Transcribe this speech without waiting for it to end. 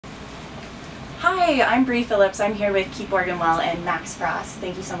Hi, I'm Bree Phillips. I'm here with Keep Oregon Well and Max Frost.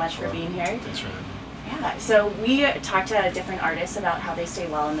 Thank you so much for being here. Thanks for having me. Yeah, so we talked to different artists about how they stay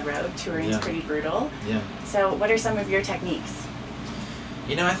well on the road. Touring's pretty brutal. Yeah. So what are some of your techniques?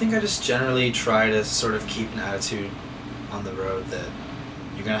 You know, I think I just generally try to sort of keep an attitude on the road that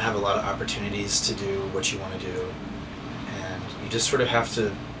you're going to have a lot of opportunities to do what you want to do. And you just sort of have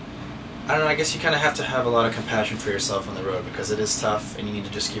to, I don't know, I guess you kind of have to have a lot of compassion for yourself on the road because it is tough and you need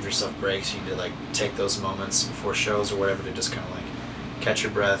to just give yourself breaks. You need to like take those moments before shows or whatever to just kind of like catch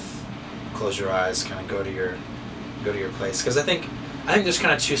your breath, close your eyes, kind of go to your place. Because I think there's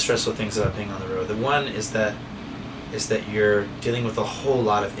kind of two stressful things about being on the road. The one is that you're dealing with a whole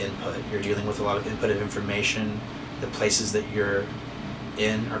lot of input. You're dealing with a lot of input of information. The places that you're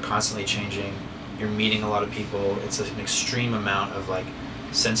in are constantly changing. You're meeting a lot of people. It's an extreme amount of like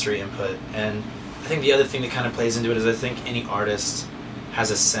sensory input. And I think the other thing that kind of plays into it is I think any artist has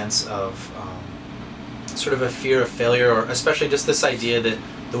a sense of sort of a fear of failure, or especially just this idea that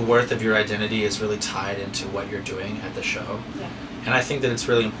the worth of your identity is really tied into what you're doing at the show. Yeah. And I think that it's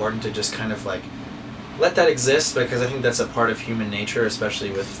really important to just kind of like let that exist, because I think that's a part of human nature,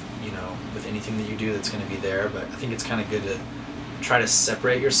 especially with, you know, with anything that you do that's going to be there. But I think it's kind of good to try to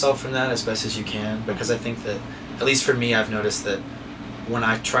separate yourself from that as best as you can, because I think that, at least for me, I've noticed that when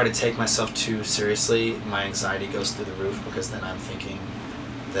I try to take myself too seriously, my anxiety goes through the roof, because then I'm thinking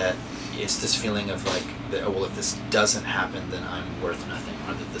that it's this feeling of like, that, oh, well, if this doesn't happen, then I'm worth nothing,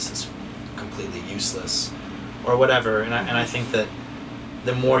 or that this is completely useless, or whatever. And I think that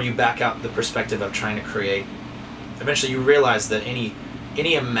the more you back out the perspective of trying to create, eventually you realize that any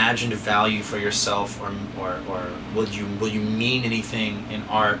imagined value for yourself, or will you mean anything in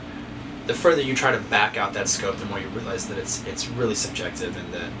art, the further you try to back out that scope, the more you realize that it's really subjective,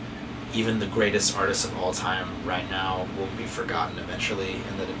 and that even the greatest artists of all time right now will be forgotten eventually,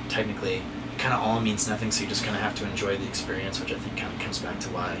 and that it technically kind of all means nothing, so you just kind of have to enjoy the experience, which I think kind of comes back to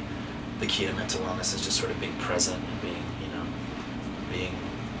why the key to mental wellness is just sort of being present and being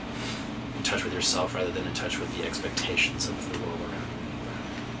in touch with yourself rather than in touch with the expectations of the world around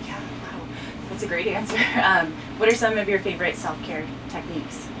you. Yeah, wow. That's a great answer. What are some of your favorite self-care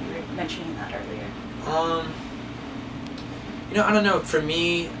techniques? You were mentioning that earlier. You know, I don't know. For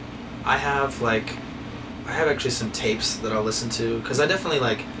me, I have actually some tapes that I'll listen to, because I definitely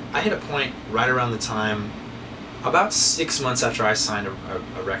I hit a point right around the time, about 6 months after I signed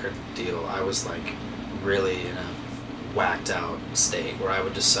a record deal, I was like really in a whacked out state where I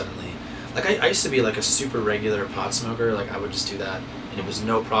would just suddenly, like I used to be like a super regular pot smoker, like I would just do that and it was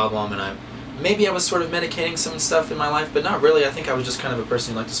no problem, and maybe I was sort of medicating some stuff in my life, but not really. I think I was just kind of a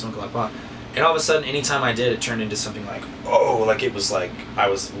person who liked to smoke a lot of pot. And all of a sudden, anytime I did, it turned into something like, oh, like it was like I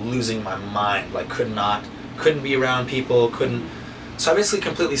was losing my mind, like couldn't be around people, couldn't. So I basically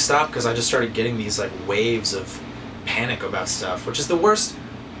completely stopped, because I just started getting these like waves of panic about stuff, which is the worst.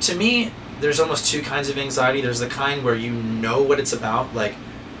 To me, there's almost two kinds of anxiety. There's the kind where you know what it's about, like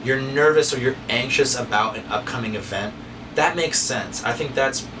you're nervous or you're anxious about an upcoming event. That makes sense. I think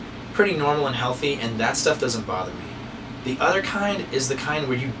that's pretty normal and healthy, and that stuff doesn't bother me. The other kind is the kind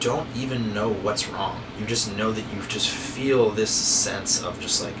where you don't even know what's wrong. You just know that you just feel this sense of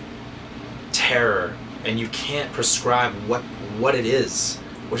just like terror, and you can't prescribe what it is,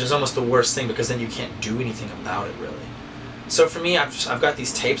 which is almost the worst thing, because then you can't do anything about it really. So for me, I've got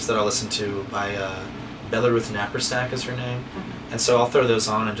these tapes that I'll listen to by Bella Ruth Napperstack is her name, and so I'll throw those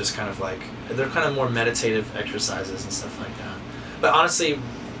on and just kind of like, they're kind of more meditative exercises and stuff like that. But honestly,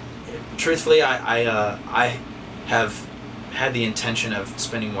 truthfully, I have had the intention of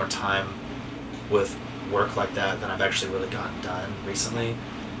spending more time with work like that than I've actually really gotten done recently.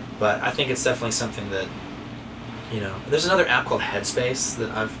 But I think it's definitely something that, you know, there's another app called Headspace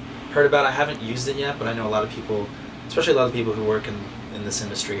that I've heard about. I haven't used it yet, but I know a lot of people, especially a lot of people who work in this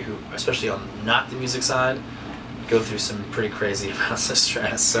industry, who, especially on not the music side, go through some pretty crazy amounts of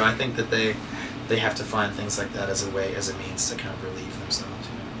stress. So I think that they have to find things like that as a means to kind of relieve themselves.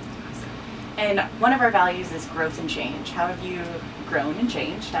 You know? And one of our values is growth and change. How have you grown and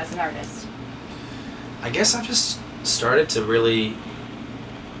changed as an artist? I guess I've just started to really,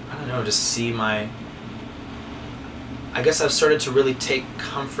 I don't know, just see I guess I've started to really take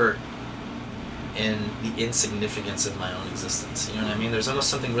comfort in the insignificance of my own existence. You know what I mean? There's almost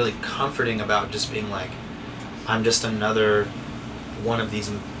something really comforting about just being like, I'm just another one of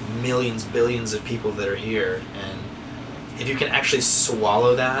these millions, billions of people that are here. And if you can actually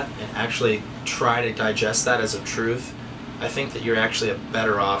swallow that and actually try to digest that as a truth, I think that you're actually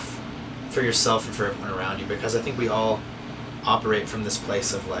better off for yourself and for everyone around you, because I think we all operate from this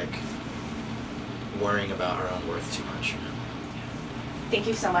place of like worrying about our own worth too much, you know? Thank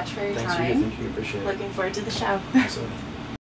you so much for your time. Thank you. Appreciate it. Looking forward to the show. Absolutely.